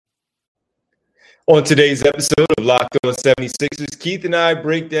On today's episode of Locked On 76ers, Keith and I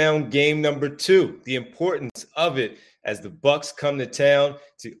break down game number 2, the importance of it as the Bucks come to town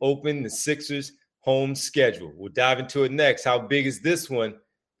to open the Sixers' home schedule. We'll dive into it next. How big is this one?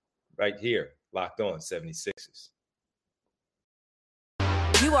 Right here, Locked On 76ers.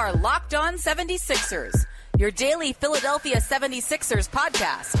 You are Locked On 76ers, your daily Philadelphia 76ers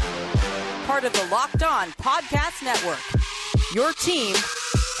podcast. Part of the Locked On Podcast Network, your team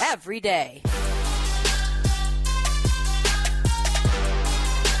every day.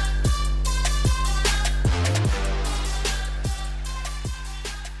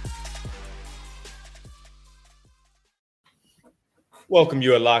 Welcome,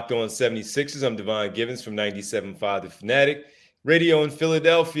 you are Locked On 76ers. I'm Devon Givens from 97.5 The Fanatic, radio in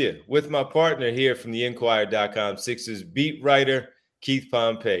Philadelphia, with my partner here from the Inquirer.com Sixers beat writer, Keith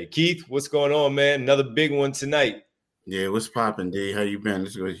Pompey. Keith, what's going on, man? Another big one tonight. Yeah, what's poppin', D? How you been?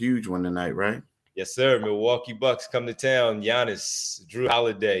 This is a huge one tonight, right? Yes, sir. Milwaukee Bucks come to town. Giannis, Jrue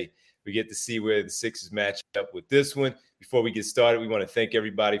Holiday. We get to see where the Sixers match up with this one. Before we get started, we want to thank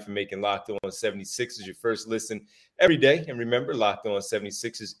everybody for making Locked On 76ers your first listen every day. And remember, Locked On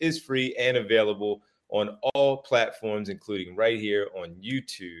 76ers is free and available on all platforms, including right here on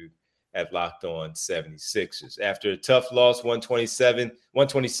YouTube at Locked On 76ers. After a tough loss,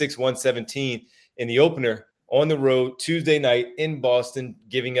 126-117 in the opener on the road Tuesday night in Boston,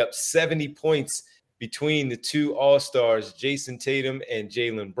 giving up 70 points between the two All-Stars, Jason Tatum and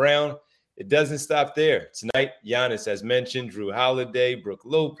Jaylen Brown. It doesn't stop there. Tonight, Giannis, as mentioned, Jrue Holiday, Brook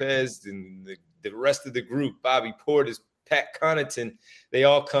Lopez, and the rest of the group, Bobby Portis, Pat Connaughton, they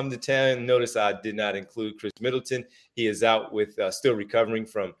all come to town. Notice I did not include Chris Middleton. He is out with still recovering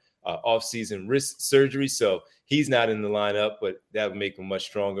from off-season wrist surgery, so he's not in the lineup, but that would make him much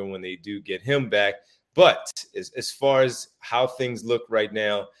stronger when they do get him back. But as far as how things look right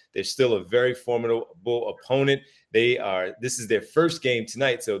now, they're still a very formidable opponent. This is their first game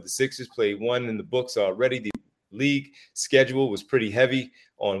tonight, so the Sixers played one in the books already. The league schedule was pretty heavy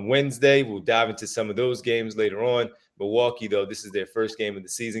on Wednesday. We'll dive into some of those games later on. Milwaukee, though, this is their first game of the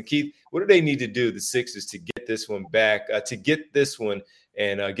season. Keith, what do they need to do, the Sixers, to get this one back, and get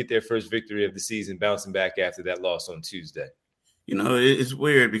their first victory of the season, bouncing back after that loss on Tuesday? You know, it's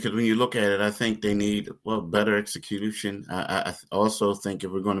weird because when you look at it, I think they need, better execution. I also think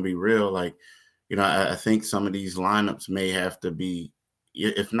if we're going to be real, I think some of these lineups may have to be,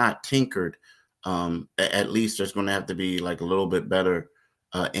 if not tinkered, at least there's going to have to be like a little bit better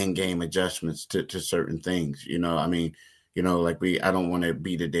in-game adjustments to certain things. I don't want to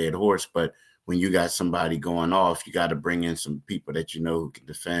beat a dead horse, but when you got somebody going off, you got to bring in some people that who can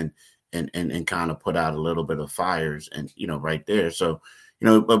defend and kind of put out a little bit of fires and, right there. So,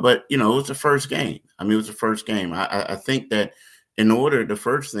 but it was the first game. It was the first game. I think that the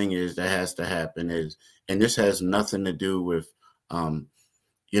first thing that has to happen is, and this has nothing to do with,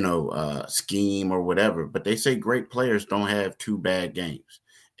 scheme or whatever, but they say great players don't have two bad games.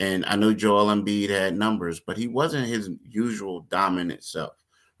 And I know Joel Embiid had numbers, but he wasn't his usual dominant self,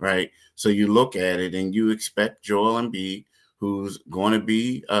 right? So you look at it and you expect Joel Embiid, who's going to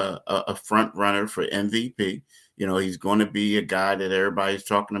be a front runner for MVP. He's going to be a guy that everybody's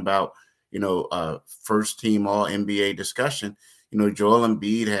talking about, first team all NBA discussion. Joel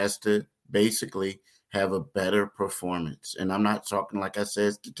Embiid has to basically have a better performance. And I'm not talking, like I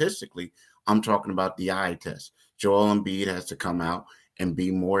said, statistically, I'm talking about the eye test. Joel Embiid has to come out and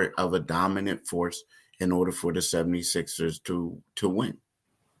be more of a dominant force in order for the 76ers to win.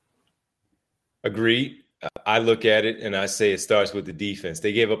 Agreed. I look at it and I say it starts with the defense.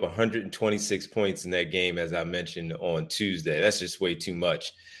 They gave up 126 points in that game, as I mentioned on Tuesday. That's just way too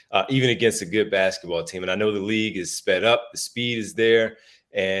much, even against a good basketball team. And I know the league is sped up. The speed is there,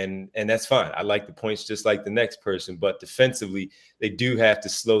 and that's fine. I like the points just like the next person. But defensively, they do have to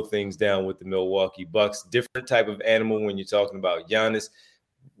slow things down with the Milwaukee Bucks. Different type of animal when you're talking about Giannis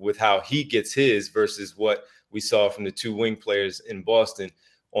with how he gets his versus what we saw from the two wing players in Boston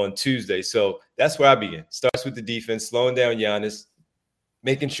on Tuesday. So that's where I begin. Starts with the defense, slowing down Giannis,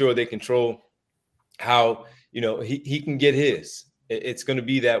 making sure they control how, he can get his. It's going to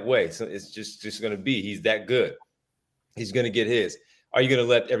be that way. So it's just going to be, he's that good. He's going to get his. Are you going to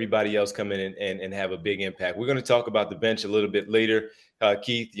let everybody else come in and have a big impact? We're going to talk about the bench a little bit later,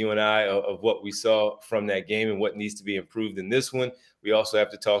 Keith, you and I, of what we saw from that game and what needs to be improved in this one. We also have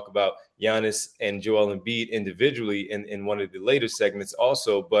to talk about Giannis and Joel Embiid individually in one of the later segments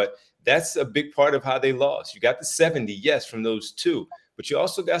also, but that's a big part of how they lost. You got the 70, yes, from those two, but you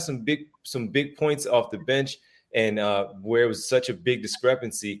also got some big points off the bench, and where it was such a big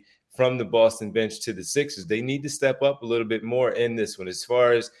discrepancy from the Boston bench to the Sixers. They need to step up a little bit more in this one. As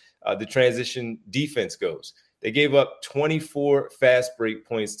far as the transition defense goes. They gave up 24 fast break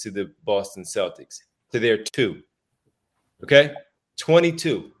points to the Boston Celtics, to their 2. Okay?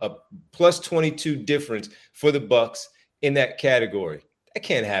 22, a plus 22 difference for the Bucks in that category. That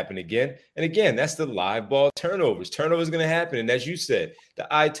can't happen again. And again, that's the live ball turnovers. Turnovers going to happen. And as you said, the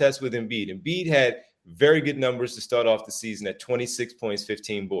eye test with Embiid. Embiid had very good numbers to start off the season at 26 points,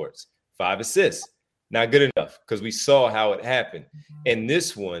 15 boards, 5 assists. Not good enough because we saw how it happened. And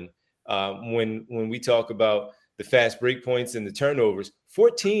this one, when we talk about the fast break points and the turnovers,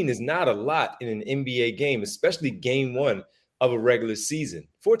 14 is not a lot in an NBA game, especially game 1 of a regular season.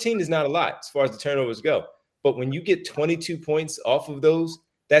 14 is not a lot as far as the turnovers go. But when you get 22 points off of those,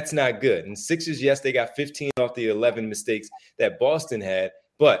 that's not good. And Sixers, yes, they got 15 off the 11 mistakes that Boston had.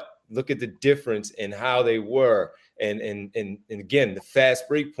 But look at the difference in how they were. And again, the fast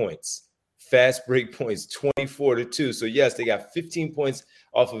break points, 24-2. So yes, they got 15 points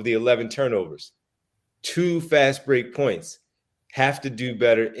off of the 11 turnovers. 2 fast break points. Have to do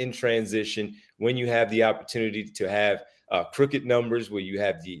better in transition when you have the opportunity to have crooked numbers, where you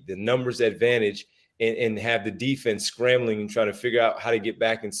have the numbers advantage and have the defense scrambling and trying to figure out how to get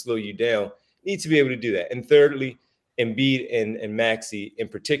back and slow you down. Need to be able to do that. And thirdly, Embiid and Maxey in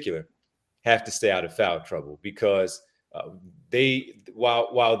particular have to stay out of foul trouble, because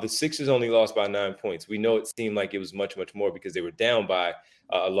while the Sixers only lost by 9 points, we know it seemed like it was much, much more because they were down by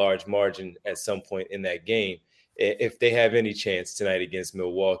a large margin at some point in that game. If they have any chance tonight against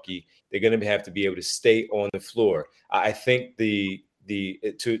Milwaukee, they're going to have to be able to stay on the floor. I think to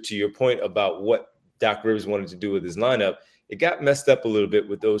your point about what Doc Rivers wanted to do with his lineup, it got messed up a little bit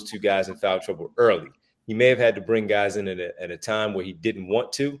with those 2 guys in foul trouble early. He may have had to bring guys in at a time where he didn't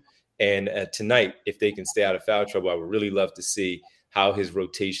want to. And tonight, if they can stay out of foul trouble, I would really love to see how his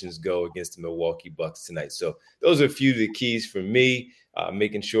rotations go against the Milwaukee Bucks tonight. So those are a few of the keys for me,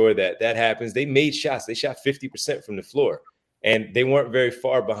 making sure that happens. They made shots. They shot 50% from the floor, and they weren't very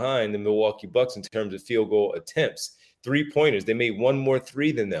far behind the Milwaukee Bucks in terms of field goal attempts. 3-pointers, they made 1 more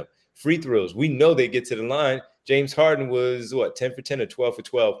 3 than them. Free throws, we know they get to the line. James Harden was 10 for 10 or 12 for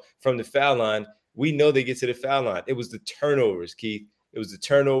 12 from the foul line. We know they get to the foul line. It was the turnovers, Keith. It was the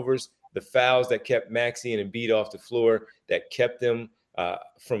turnovers, the fouls that kept Maxey and Embiid off the floor, that kept them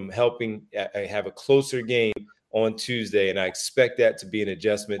from helping have a closer game on Tuesday. And I expect that to be an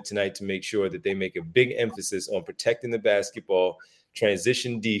adjustment tonight to make sure that they make a big emphasis on protecting the basketball,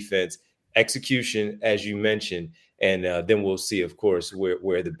 transition defense, execution, as you mentioned. And then we'll see, of course,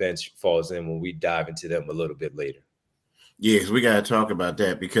 where the bench falls in when we dive into them a little bit later. Yes, we got to talk about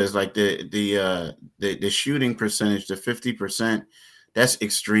that, because like the shooting percentage, the 50%, that's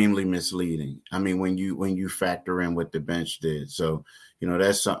extremely misleading. I mean, when you factor in what the bench did. So,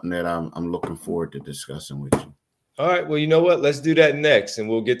 that's something that I'm looking forward to discussing with you. All right. Well, you know what? Let's do that next, and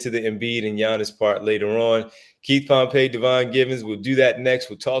we'll get to the Embiid and Giannis part later on. Keith Pompey, Devon Givens, we'll do that next.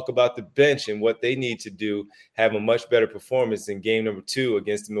 We'll talk about the bench and what they need to do, have a much better performance in game number 2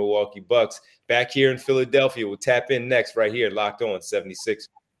 against the Milwaukee Bucks. Back here in Philadelphia, we'll tap in next right here, Locked On 76.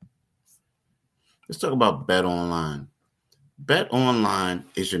 Let's talk about Bet Online. Bet Online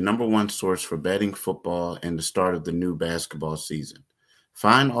is your number 1 source for betting football and the start of the new basketball season.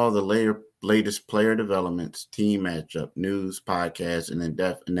 Find all the latest player developments, team matchup, news, podcasts, and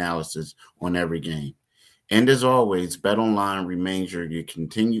in-depth analysis on every game. And as always, BetOnline remains your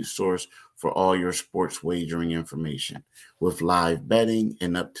continued source for all your sports wagering information, with live betting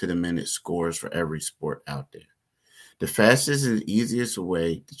and up-to-the-minute scores for every sport out there. The fastest and easiest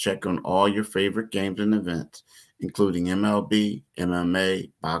way to check on all your favorite games and events, including MLB,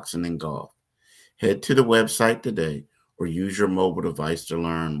 MMA, boxing, and golf. Head to the website today or use your mobile device to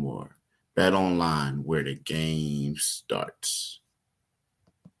learn more. BetOnline, where the game starts.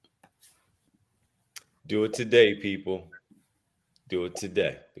 Do it today, people. Do it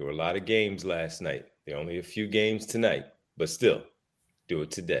today. There were a lot of games last night. There are only a few games tonight, but still, do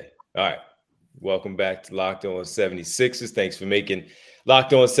it today. All right. Welcome back to Locked On 76ers. Thanks for making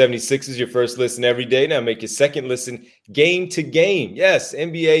Locked On 76ers your first listen every day. Now make your second listen game to game. Yes,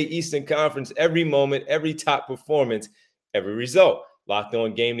 NBA Eastern Conference, every moment, every top performance, every result. Locked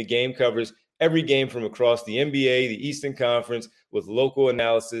On Game to Game covers every game from across the NBA, the Eastern Conference, with local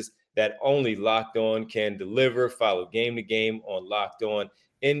analysis that only Locked On can deliver. Follow Game to Game on Locked On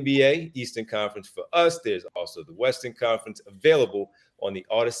NBA, Eastern Conference for us. There's also the Western Conference available on the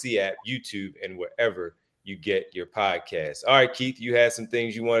Odyssey app, YouTube, and wherever you get your podcasts. All right, Keith, you had some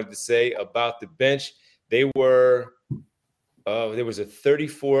things you wanted to say about the bench. There was a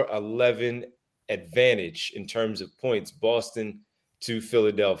 34-11 advantage in terms of points, Boston to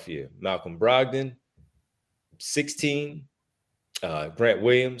Philadelphia. Malcolm Brogdon, 16. Grant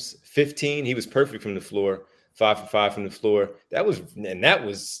Williams, 15. He was perfect from the floor, 5 for 5 from the floor. That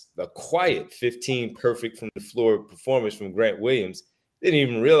was a quiet 15 perfect from the floor performance from Grant Williams. Didn't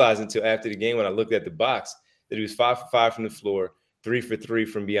even realize until after the game when I looked at the box that he was 5 for 5 from the floor, 3 for 3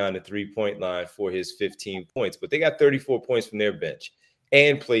 from beyond the 3-point line for his 15 points. But they got 34 points from their bench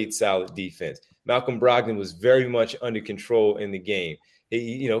and played solid defense. Malcolm Brogdon was very much under control in the game.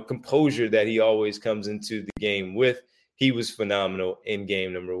 Composure that he always comes into the game with. He was phenomenal in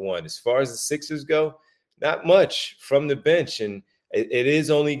game number 1. As far as the Sixers go, not much from the bench, and it is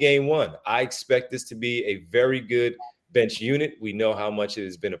only game 1. I expect this to be a very good bench unit. We know how much it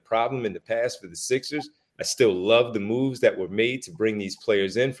has been a problem in the past for the Sixers. I still love the moves that were made to bring these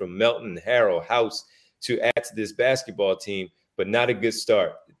players in from Melton, Harrell, House to add to this basketball team, but not a good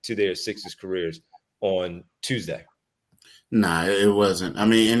start to their Sixers careers on Tuesday. Nah, it wasn't. I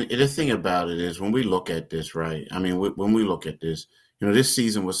mean, and the thing about it is when we look at this, right? I mean, when we look at this, this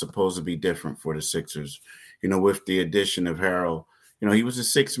season was supposed to be different for the Sixers, with the addition of Harrell. He was a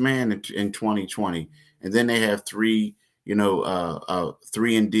sixth man in 2020. And then they have 3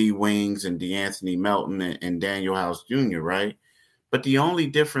 3-and-D wings and DeAnthony Melton and Daniel House Jr., right? But the only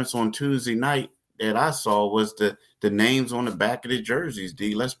difference on Tuesday night that I saw was the names on the back of the jerseys,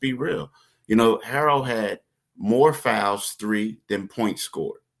 D. Let's be real. Harrell had more fouls, 3, than points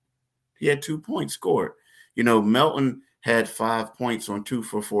scored. He had 2 points scored. Melton had 5 points on 2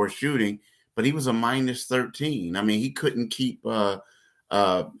 for 4 shooting, but he was a minus 13. I mean, he couldn't keep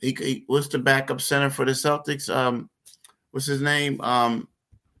he what's the backup center for the Celtics? What's his name? Who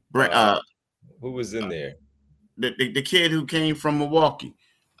was in there? The kid who came from Milwaukee.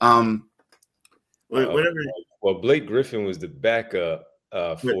 Whatever. Well, Blake Griffin was the backup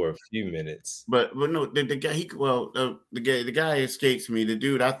for a few minutes. But no, the guy the guy escapes me. The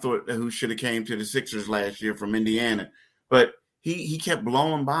dude I thought who should have came to the Sixers last year from Indiana, but he kept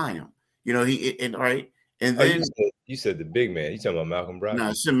blowing by him. And then you said the big man. You talking about Malcolm Brogdon? No,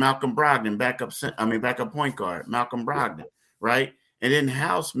 it's Malcolm Brogdon, backup point guard, Malcolm Brogdon, right? And then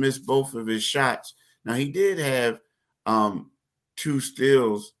House missed both of his shots. Now he did have 2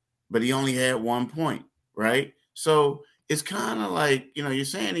 steals, but he only had 1 point, right? So it's kind of like, you're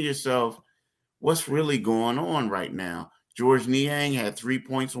saying to yourself, what's really going on right now? George Niang had 3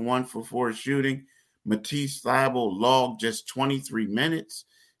 points and 1 for 4 shooting. Matisse Thybulle logged just 23 minutes.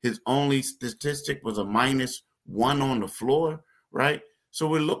 His only statistic was a -1 on the floor, right? So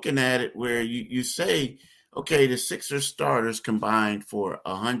we're looking at it where you say, okay, the Sixers starters combined for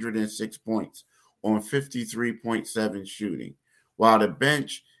 106 points on 53.7 shooting, while the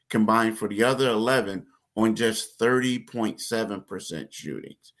bench combined for the other 11 on just 30.7%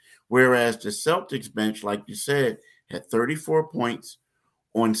 shootings. Whereas the Celtics bench, like you said, had 34 points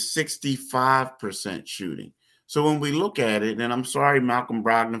on 65% shooting. So when we look at it, and I'm sorry, Malcolm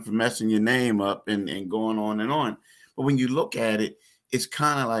Brogdon, for messing your name up and going on and on, but when you look at it, it's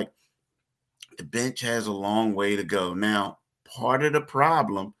kind of like the bench has a long way to go. Now, part of the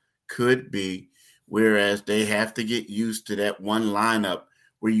problem could be, whereas they have to get used to that one lineup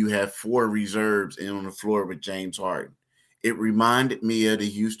where you have 4 reserves in on the floor with James Harden. It reminded me of the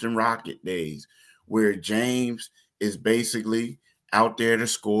Houston Rocket days where James is basically out there to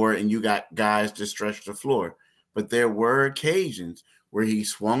score and you got guys to stretch the floor. But there were occasions where he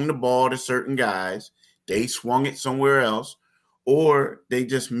swung the ball to certain guys, they swung it somewhere else, or they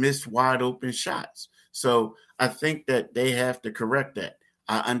just missed wide open shots. So I think that they have to correct that.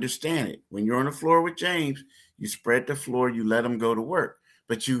 I understand it. When you're on the floor with James, you spread the floor, you let him go to work.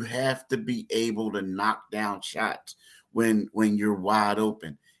 But you have to be able to knock down shots when you're wide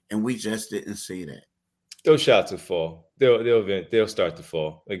open. And we just didn't see that. Those shots will fall. They'll start to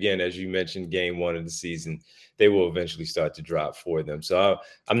fall. Again, as you mentioned, game 1 of the season, they will eventually start to drop for them. So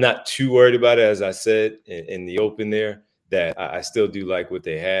I'm not too worried about it. As I said in the open there, that I still do like what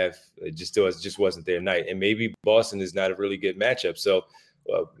they have. It just wasn't their night. And maybe Boston is not a really good matchup. So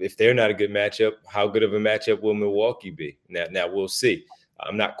if they're not a good matchup, how good of a matchup will Milwaukee be? Now we'll see.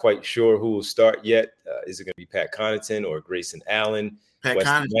 I'm not quite sure who will start yet. Is it going to be Pat Connaughton or Grayson Allen? Pat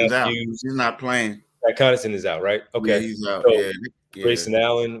Connaughton's out. He's not playing. Pat Connaughton is out, right? Okay. Yeah, he's out. So, yeah. Grayson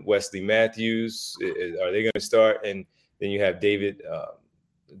Allen, Wesley Matthews, are they going to start? And then you have David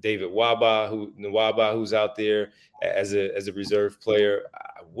Nwaba, who's out there as a reserve player.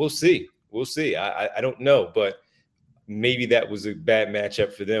 We'll see. I don't know, but maybe that was a bad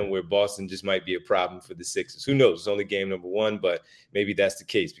matchup for them where Boston just might be a problem for the Sixers. Who knows? It's only game number 1, but maybe that's the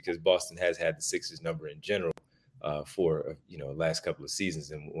case because Boston has had the Sixers number in general for last couple of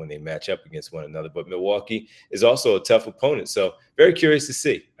seasons and when they match up against one another. But Milwaukee is also a tough opponent. So very curious to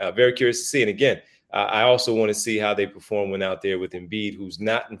see. And again, I also want to see how they perform when out there with Embiid, who's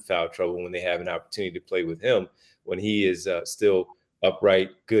not in foul trouble, when they have an opportunity to play with him, when he is still upright,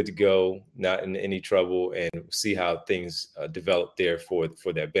 good to go, not in any trouble, and see how things develop there for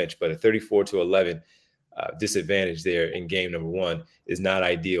that bench. But a 34-11 disadvantage there in game number one is not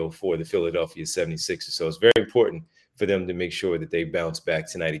ideal for the Philadelphia 76ers. So it's very important for them to make sure that they bounce back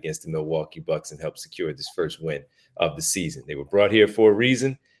tonight against the Milwaukee Bucks and help secure this first win of the season. They were brought here for a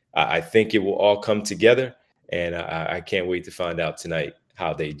reason. I think it will all come together, and I can't wait to find out tonight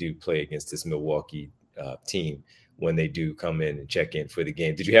how they do play against this Milwaukee team when they do come in and check in for the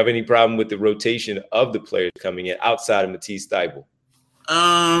game. Did you have any problem with the rotation of the players coming in outside of Matisse Thybulle?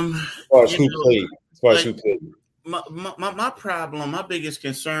 As far as who played. My problem, my biggest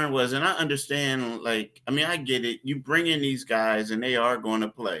concern was, and I understand, I get it. You bring in these guys and they are going to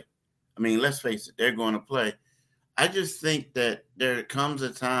play. I mean, let's face it, they're going to play. I just think that there comes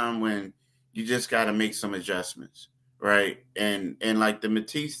a time when you just got to make some adjustments, right? And like the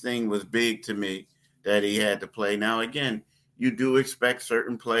Matisse thing was big to me that he had to play. Now, again, you do expect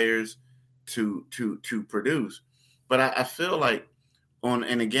certain players to produce, but I feel like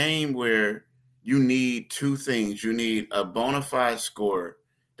in a game where you need two things. You need a bona fide scorer,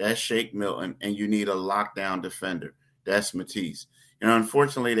 that's Shake Milton, and you need a lockdown defender, that's Matisse.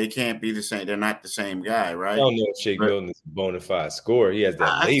 Unfortunately, they can't be the same. They're not the same guy, right? I don't know if Shake Milton is a bona fide scorer. He has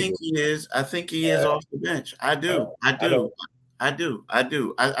that label. I think he is. I think he is off the bench. I do. I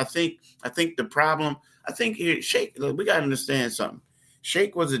think the problem, here, Shake, we got to understand something.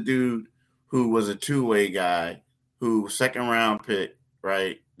 Shake was a dude who was a two-way guy, who second round pick,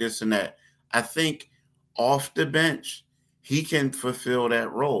 right? This and that. I think off the bench, he can fulfill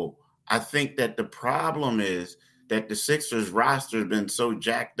that role. I think that the problem is that the Sixers roster has been so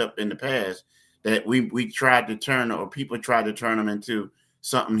jacked up in the past that we tried to people tried to turn him into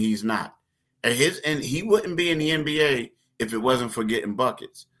something he's not. And he wouldn't be in the NBA if it wasn't for getting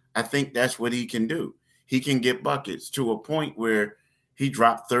buckets. I think that's what he can do. He can get buckets to a point where he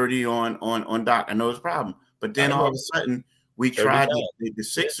dropped 30 on Doc. I know it's a problem, but then all of a sudden the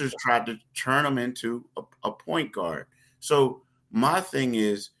Sixers tried to turn him into a point guard. So my thing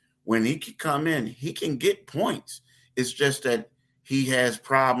is, when he can come in, he can get points. It's just that he has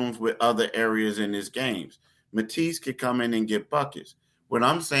problems with other areas in his games. Matisse could come in and get buckets. What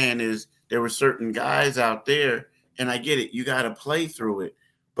I'm saying is there were certain guys out there, and I get it, you got to play through it.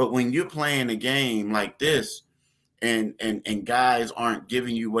 But when you're playing a game like this and guys aren't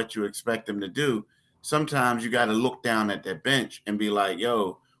giving you what you expect them to do, sometimes you got to look down at that bench and be like,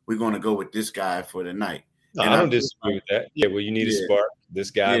 yo, we're going to go with this guy for the night. No, I don't disagree with that. Yeah, well, you need a spark. This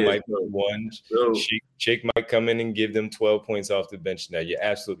guy might be one. Shake might come in and give them 12 points off the bench. Now, you're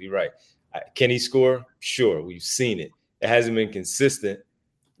absolutely right. Can he score? Sure, we've seen it. It hasn't been consistent.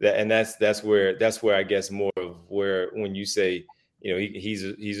 That's where I guess more of where when you say, he's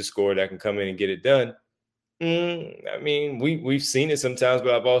a scorer that can come in and get it done. I mean, we've seen it sometimes,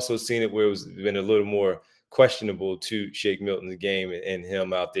 but I've also seen it where it's been a little more questionable to Shake Milton's game and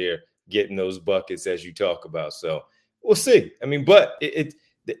him out there getting those buckets as you talk about. So we'll see. I mean, but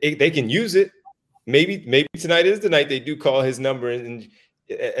they can use it. Maybe tonight is the night they do call his number. And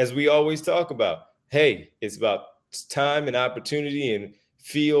as we always talk about, hey, it's about time and opportunity and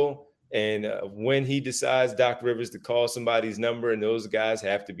feel. And when he decides, Doc Rivers, to call somebody's number, and those guys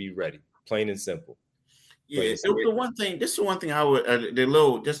have to be ready, plain and simple. Yeah, this is the one thing I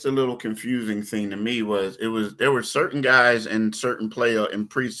would just a little confusing thing to me was there were certain guys and certain player in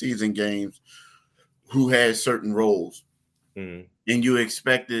preseason games who had certain roles, and you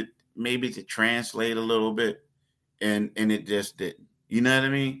expected maybe to translate a little bit, and it just didn't. You know what I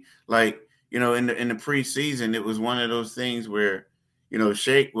mean? Like, in the preseason, it was one of those things where,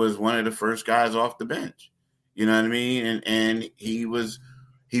 Shake was one of the first guys off the bench. You know what I mean? And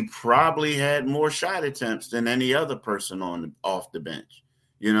he probably had more shot attempts than any other person off the bench,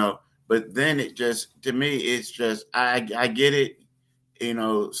 but then to me, it's just, I get it.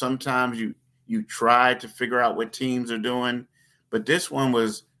 Sometimes you try to figure out what teams are doing, but this one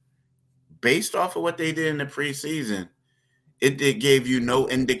was based off of what they did in the preseason. It gave you no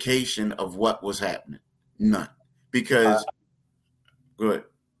indication of what was happening. None. Because good.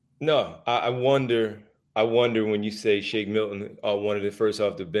 No, I wonder when you say Shake Milton, one of the first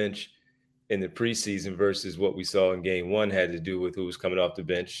off the bench in the preseason versus what we saw in game one had to do with who was coming off the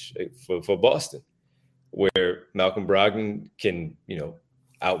bench for Boston, where Malcolm Brogdon can,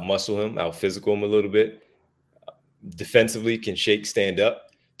 out-muscle him, out-physical him a little bit. Defensively, can Shake stand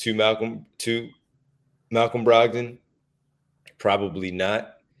up to Malcolm Brogdon? Probably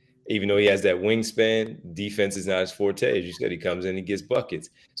not. even though he has that wingspan, defense is not his forte. As you said, he comes in, he gets buckets.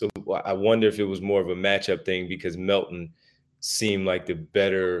 So I wonder if it was more of a matchup thing because Melton seemed like the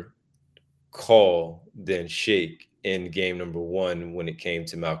better call than Shake in game number 1 when it came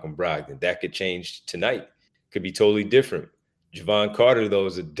to Malcolm Brogdon. That could change tonight. Could be totally different. Javon Carter, though,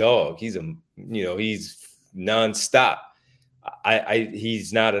 is a dog. He's nonstop.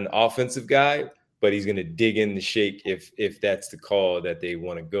 He's not an offensive guy, but he's going to dig in the Shake if that's the call that they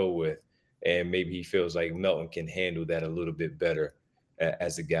want to go with. And maybe he feels like Melton can handle that a little bit better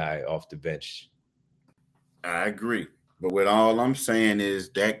as a guy off the bench. I agree. But what all I'm saying is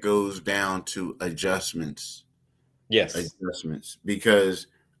that goes down to adjustments. Yes. Adjustments. Because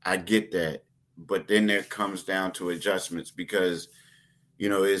I get that. But then there comes down to adjustments because,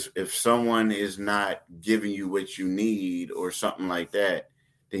 if someone is not giving you what you need or something like that,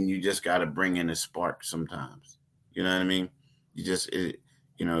 then you just got to bring in a spark sometimes. You know what I mean?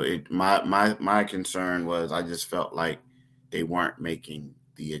 My concern was I just felt like they weren't making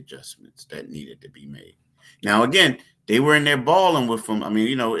the adjustments that needed to be made. Now, again, they were in there balling with them. I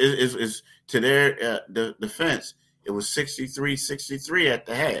mean, it's to their defense. It was 63-63 at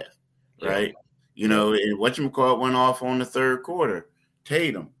the half, right? And whatchamacallit went off on the third quarter.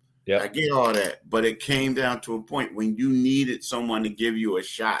 Tatum. Yeah, I get all that. But it came down to a point when you needed someone to give you a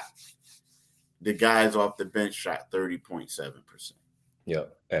shot. The guys off the bench shot 30.7%. Yeah,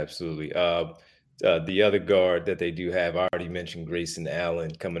 absolutely. The other guard that they do have, I already mentioned Grayson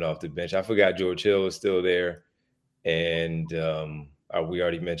Allen coming off the bench. I forgot George Hill is still there. And we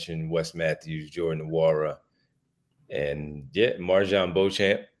already mentioned Wes Matthews, Jordan Nwora. And, MarJon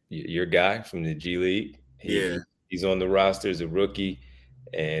Beauchamp, your guy from the G League. He's on the roster as a rookie.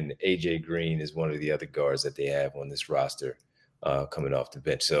 And A.J. Green is one of the other guards that they have on this roster coming off the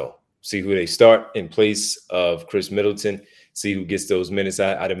bench. So see who they start in place of Chris Middleton, see who gets those minutes.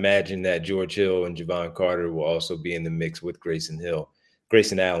 I'd imagine that George Hill and Javon Carter will also be in the mix with Grayson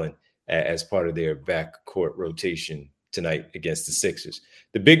Allen as part of their backcourt rotation tonight against the Sixers.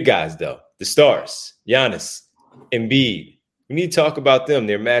 The big guys, though, the stars, Giannis, Embiid. We need to talk about them.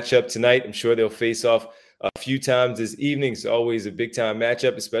 Their matchup tonight, I'm sure they'll face off a few times this evening. It's always a big-time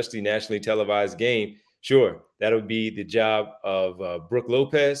matchup, especially nationally televised game. Sure, that'll be the job of Brook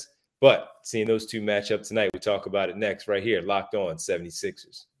Lopez, but seeing those two match up tonight, we'll talk about it next right here, Locked On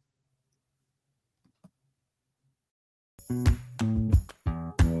 76ers.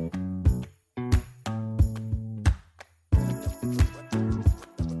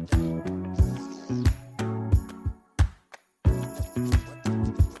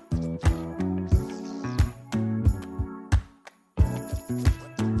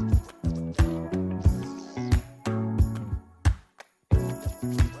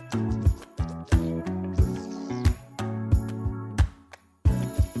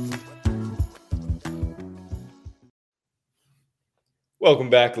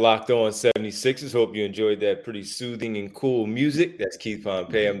 Welcome back, Locked On 76ers. Hope you enjoyed that pretty soothing and cool music. That's Keith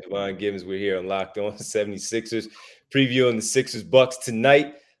Pompey. I'm Devon Gibbons. We're here on Locked On 76ers, previewing the Sixers-Bucks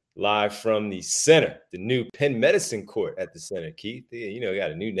tonight, live from the center, the new Penn Medicine Court at the center. Keith,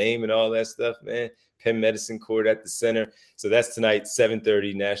 got a new name and all that stuff, man. Penn Medicine Court at the center. So that's tonight,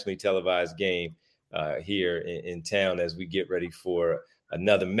 7:30, nationally televised game here in town as we get ready for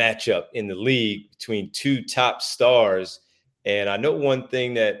another matchup in the league between two top stars. And I know one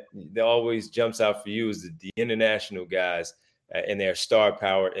thing that always jumps out for you is the international guys and their star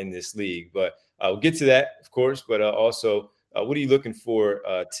power in this league. But we'll get to that, of course. But also, what are you looking for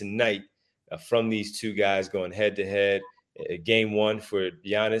tonight from these two guys going head-to-head? Game 1 for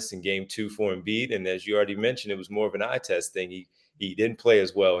Giannis and game 2 for Embiid. And as you already mentioned, it was more of an eye test thing. He didn't play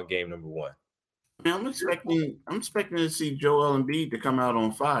as well in game number 1. I'm expecting to see Joel Embiid to come out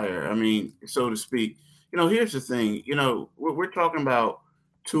on fire. I mean, so to speak. Here's the thing. We're talking about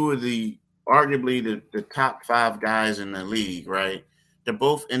two of the arguably the top 5 guys in the league, right? They're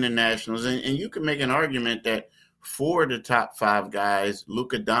both internationals. And you can make an argument that 4 of the top 5 guys,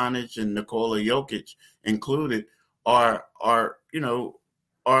 Luka Doncic and Nikola Jokic included, are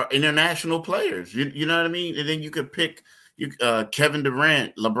international players. You know what I mean? And then you could pick Kevin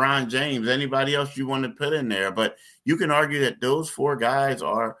Durant, LeBron James, anybody else you want to put in there. But you can argue that those 4 guys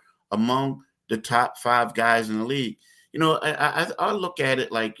are among the top 5 guys in the league. I look at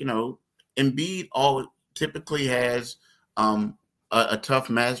it like, Embiid typically has a tough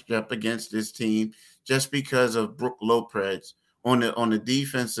matchup against this team just because of Brook Lopez on the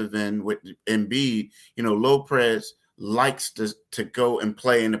defensive end with Embiid. Lopez likes to go and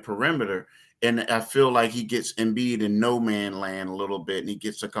play in the perimeter, and I feel like he gets Embiid in no man land a little bit, and he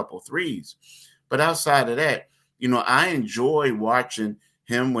gets a couple threes. But outside of that, I enjoy watching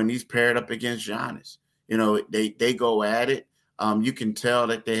him when he's paired up against Giannis. You know, they go at it. You can tell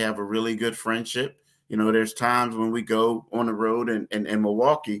that they have a really good friendship. You know, there's times when we go on the road in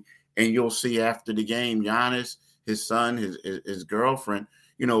Milwaukee, and you'll see after the game, Giannis, his son, his girlfriend,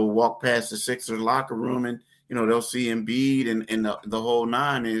 you know, walk past the Sixers locker room, and you know they'll see Embiid and the whole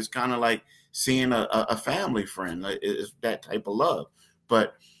nine. And it's kind of like seeing a family friend. Like, it's that type of love.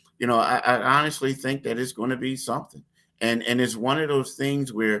 But you know, I honestly think that it's going to be something, and it's one of those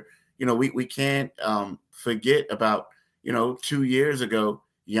things where you know we can't forget about. You know, 2 years ago,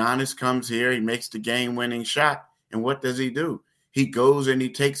 Giannis comes here, he makes the game-winning shot, and what does he do? He goes and he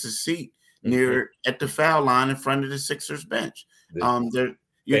takes a seat near at the foul line in front of the Sixers bench. Fans were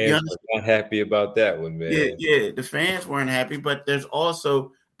not happy about that one, man. Yeah, the fans weren't happy, but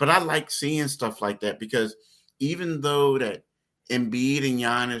I like seeing stuff like that because even though that Embiid and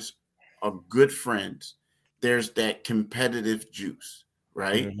Giannis are good friends, there's that competitive juice,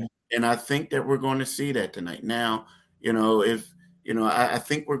 right? Mm-hmm. And I think that we're going to see that tonight. Now, you know, I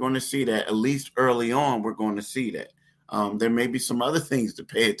think we're going to see that at least early on. We're going to see that. There may be some other things to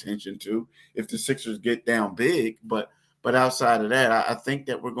pay attention to if the Sixers get down big, but outside of that, I think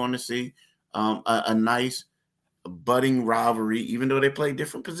that we're going to see a nice budding rivalry, even though they play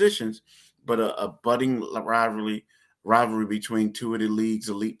different positions, but a budding rivalry between two of the league's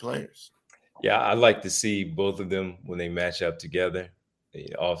elite players. Yeah, I like to see both of them when they match up together.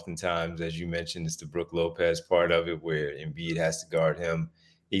 Oftentimes, as you mentioned, it's the Brook Lopez part of it where Embiid has to guard him.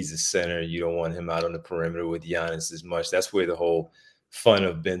 He's a center. You don't want him out on the perimeter with Giannis as much. That's where the whole fun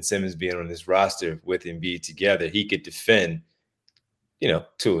of Ben Simmons being on this roster with Embiid together. He could defend, you know,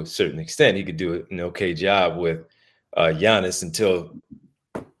 to a certain extent. He could do an okay job with Giannis until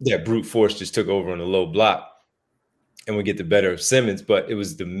that brute force just took over on the low block and we get the better of Simmons. But it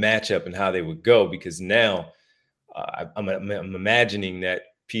was the matchup and how they would go because now I'm imagining that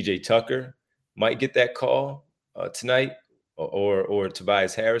PJ Tucker might get that call tonight, or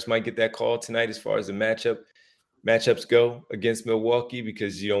Tobias Harris might get that call tonight as far as the matchups go against Milwaukee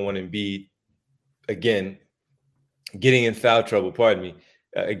because you don't want to be, again, getting in foul trouble,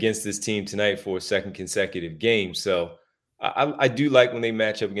 against this team tonight for a second consecutive game. So I do like when they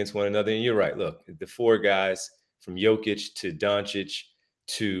match up against one another. And you're right. Look, the four guys from Jokic to Doncic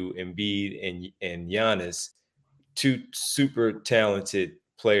to Embiid and Giannis, two super talented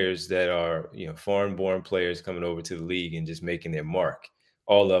players that are, you know, foreign-born players coming over to the league and just making their mark.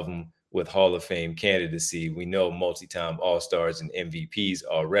 All of them with Hall of Fame candidacy. We know multi-time All-Stars and MVPs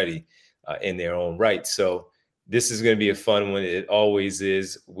already in their own right. So this is going to be a fun one. It always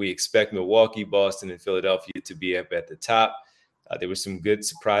is. We expect Milwaukee, Boston, and Philadelphia to be up at the top. There were some good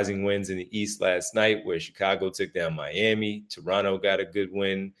surprising wins in the East last night where Chicago took down Miami. Toronto got a good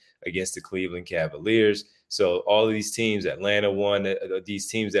win against the Cleveland Cavaliers. So all of these teams, Atlanta won, these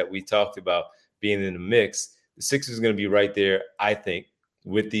teams that we talked about being in the mix, the Sixers are going to be right there, I think,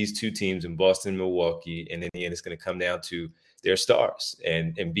 with these two teams in Boston and Milwaukee. And in the end, it's going to come down to their stars.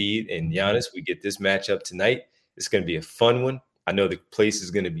 And Embiid and Giannis, we get this matchup tonight. It's going to be a fun one. I know the place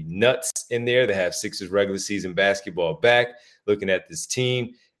is going to be nuts in there. They have Sixers regular season basketball back, looking at this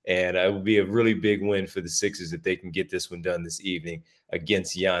team. And it will be a really big win for the Sixers if they can get this one done this evening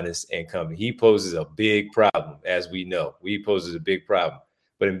against Giannis and company. He poses a big problem, as we know. He poses a big problem.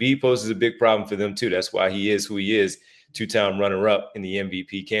 But Embiid poses a big problem for them, too. That's why he is who he is, two-time runner-up in the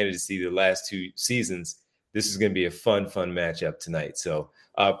MVP candidacy the last two seasons. This is going to be a fun matchup tonight. So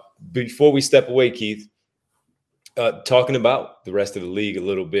before we step away, Keith, talking about the rest of the league a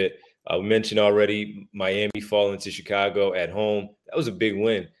little bit, we mentioned already Miami falling to Chicago at home. That was a big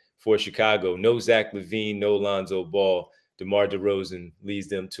win for Chicago. No Zach LaVine, no Lonzo Ball. DeMar DeRozan leads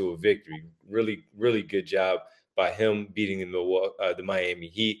them to a victory. Really, really good job by him beating the Miami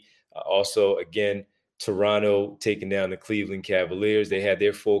Heat. Also, again, Toronto taking down the Cleveland Cavaliers. They had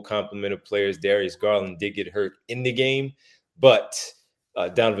their full complement of players. Darius Garland did get hurt in the game, but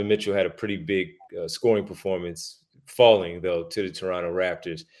Donovan Mitchell had a pretty big scoring performance, falling, though, to the Toronto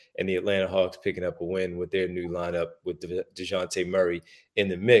Raptors, and the Atlanta Hawks picking up a win with their new lineup with DeJounte Murray in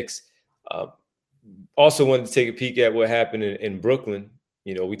the mix. Also wanted to take a peek at what happened in Brooklyn.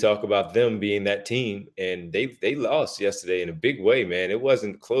 You know, we talk about them being that team, and they lost yesterday in a big way, man. It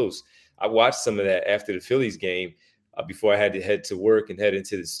wasn't close. I watched some of that after the Phillies game before I had to head to work and head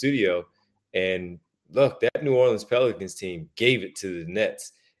into the studio. And look, that New Orleans Pelicans team gave it to the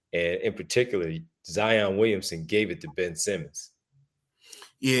Nets. And in particular, Zion Williamson gave it to Ben Simmons.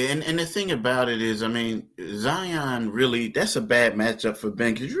 Yeah, and the thing about it is, I mean, Zion really, that's a bad matchup for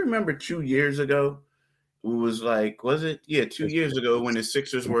Ben. Because you remember 2 years ago, it was like, was it? Yeah, 2 years ago when the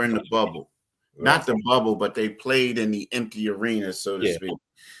Sixers were in the bubble. not the bubble, but they played in the empty arena, so to speak.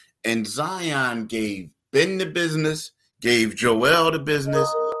 And Zion gave Ben the business, gave Joel the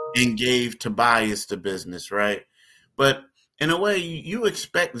business, and gave Tobias the business, right? But in a way, you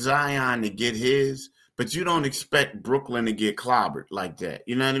expect Zion to get his, but you don't expect Brooklyn to get clobbered like that.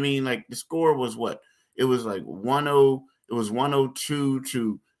 You know what I mean? Like the score was what? It was like 1-0. It was 102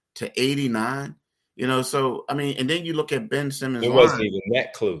 to 89. You know, so I mean, and then you look at Ben Simmons. It wasn't even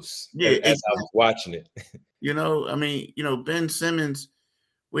that close. Yeah, as I was watching it. You know, I mean, you know, Ben Simmons,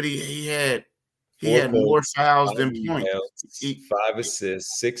 what he had more fouls than points. 5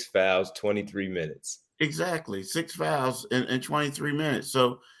 assists, 6 fouls, 23 minutes. Exactly, 6 fouls in 23 minutes.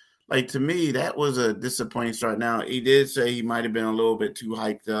 So, like to me, that was a disappointing start. Now he did say he might have been a little bit too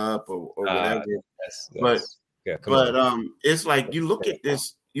hyped up or whatever. But it's like you look at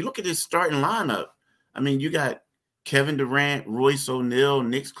this starting lineup. I mean, you got Kevin Durant, Royce O'Neal,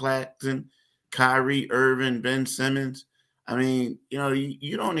 Nick Claxton, Kyrie Irving, Ben Simmons. I mean, you know,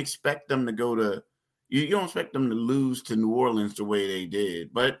 you don't expect them to go to you don't expect them to lose to New Orleans the way they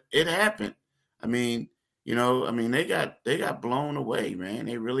did, but it happened. I mean, you know, they got blown away, man.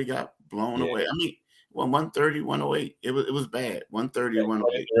 They really got blown away. I mean, 130, 108. It was bad. 130,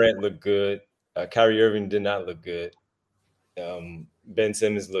 108. Durant looked good. Kyrie Irving did not look good. Ben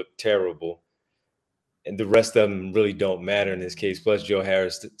Simmons looked terrible. And the rest of them really don't matter in this case. Plus, Joe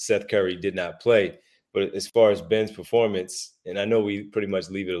Harris, Seth Curry did not play. But as far as Ben's performance, and I know we pretty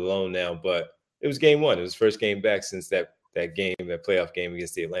much leave it alone now, but it was game one. It was first game back since that playoff game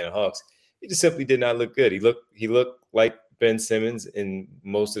against the Atlanta Hawks. He just simply did not look good. He looked like Ben Simmons in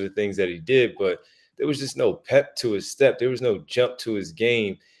most of the things that he did, but there was just no pep to his step. There was no jump to his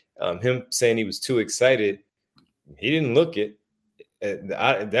game. Him saying he was too excited, he didn't look it.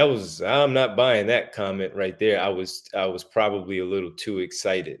 I'm not buying that comment right there. I was probably a little too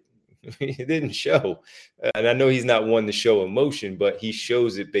excited. It didn't show. And I know he's not one to show emotion, but he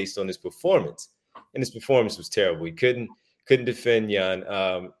shows it based on his performance. And his performance was terrible. He couldn't defend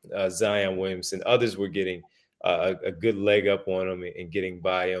Zion Williamson. Others were getting a good leg up on him and getting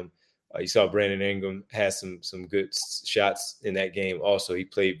by him. You saw Brandon Ingram had some good shots in that game. Also, he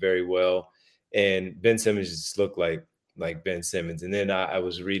played very well. And Ben Simmons just looked like Ben Simmons. And then I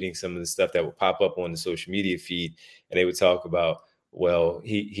was reading some of the stuff that would pop up on the social media feed, and they would talk about, well,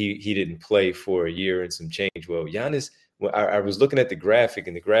 he didn't play for a year and some change. Well, Giannis, I was looking at the graphic,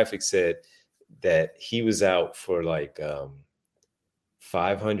 and the graphic said that he was out for like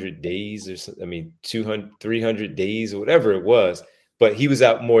 500 days or something. I mean, 200, 300 days or whatever it was. But he was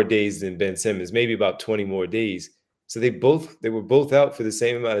out more days than Ben Simmons, maybe about 20 more days. So they were both out for the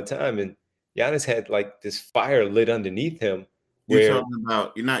same amount of time. And Giannis had like this fire lit underneath him. You're talking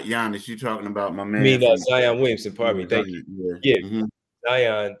about, you're not Giannis, you're talking about my man. I mean, Zion Williamson, pardon me. Thank you. Yeah. Mm-hmm.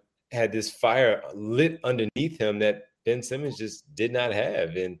 Zion had this fire lit underneath him that Ben Simmons just did not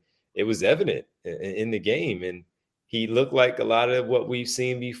have. And it was evident in the game. And he looked like a lot of what we've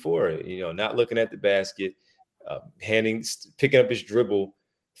seen before, you know, not looking at the basket, picking up his dribble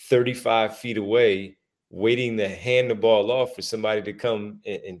 35 feet away, waiting to hand the ball off for somebody to come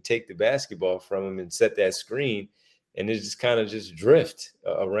and take the basketball from him and set that screen. And it just kind of just drift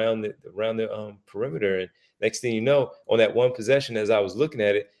around the perimeter. And next thing you know, on that one possession, as I was looking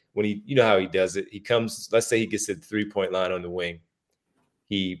at it, when you know how he does it, he comes, let's say he gets to the 3-point line on the wing.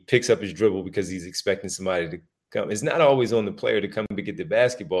 He picks up his dribble because he's expecting somebody to come. It's not always on the player to come to get the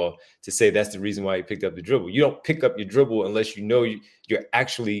basketball to say that's the reason why he picked up the dribble. You don't pick up your dribble unless you know you're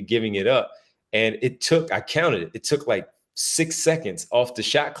actually giving it up. And I counted it. It took like 6 seconds off the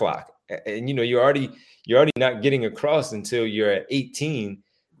shot clock. And, you know, you're already not getting across until you're at 18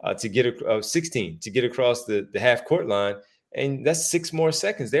 to get 16 to get across the half court line. And that's 6 more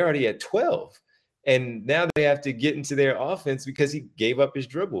seconds. They're already at 12. And now they have to get into their offense because he gave up his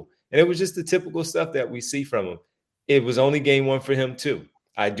dribble. And it was just the typical stuff that we see from him. It was only game one for him too.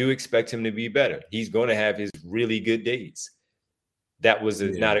 I do expect him to be better. He's going to have his really good days. That was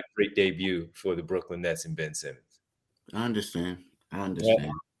not a great debut for the Brooklyn Nets and Ben Simmons. I understand.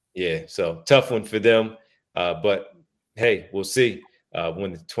 Yeah, so tough one for them. But, hey, we'll see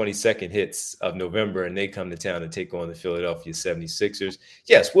when the 22nd hits of November and they come to town to take on the Philadelphia 76ers.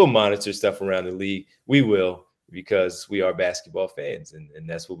 Yes, we'll monitor stuff around the league. We will, because we are basketball fans, and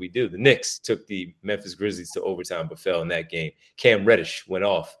that's what we do. The Knicks took the Memphis Grizzlies to overtime but fell in that game. Cam Reddish went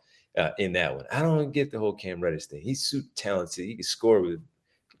off in that one. I don't get the whole Cam Reddish thing. He's super talented. He can score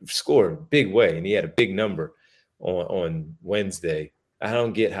in a big way, and he had a big number on Wednesday. I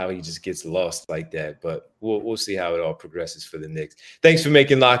don't get how he just gets lost like that, but we'll see how it all progresses for the Knicks. Thanks for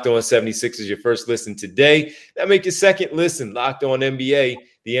making Locked On 76ers your first listen today. That make your second listen, Locked On NBA.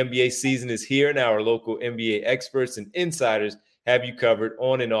 The NBA season is here, and our local NBA experts and insiders have you covered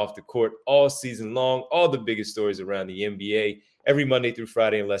on and off the court all season long. All the biggest stories around the NBA every Monday through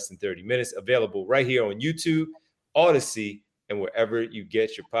Friday in less than 30 minutes. Available right here on YouTube, Odyssey, and wherever you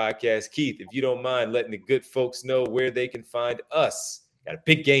get your podcast. Keith, if you don't mind letting the good folks know where they can find us. Got a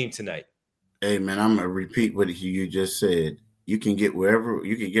big game tonight. Hey, man, I'm going to repeat what you just said. You can get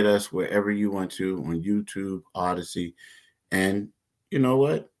us wherever you want to on YouTube, Odyssey. And you know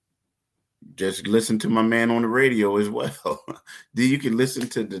what? Just listen to my man on the radio as well. You can listen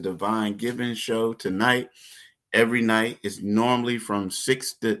to the Divine Giving Show tonight. Every night is normally from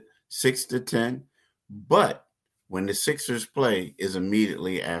 6 to 10. But when the Sixers play is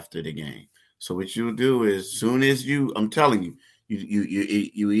immediately after the game. So what you'll do is, soon as I'm telling you,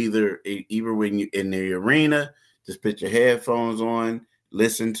 you either when you in the arena, just put your headphones on,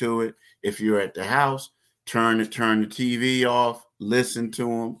 listen to it. If you're at the house, turn the TV off, listen to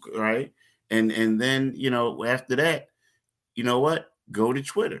them, right? And then, after that, you know what? Go to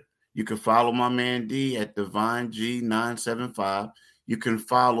Twitter. You can follow my man D at DivineG975. You can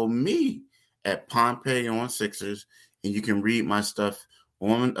follow me at Pompey on Sixers, and you can read my stuff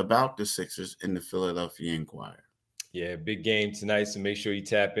about the Sixers in the Philadelphia Inquirer. Yeah, big game tonight, so make sure you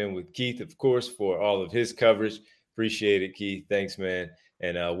tap in with Keith, of course, for all of his coverage. Appreciate it, Keith. Thanks, man.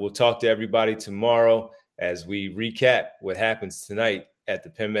 And we'll talk to everybody tomorrow as we recap what happens tonight at the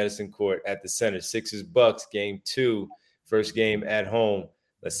Penn Medicine Court at the Center. Sixers-Bucks, Game 2, first game at home.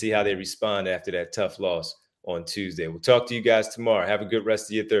 Let's see how they respond after that tough loss on Tuesday. We'll talk to you guys tomorrow. Have a good rest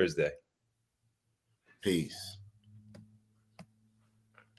of your Thursday. Peace.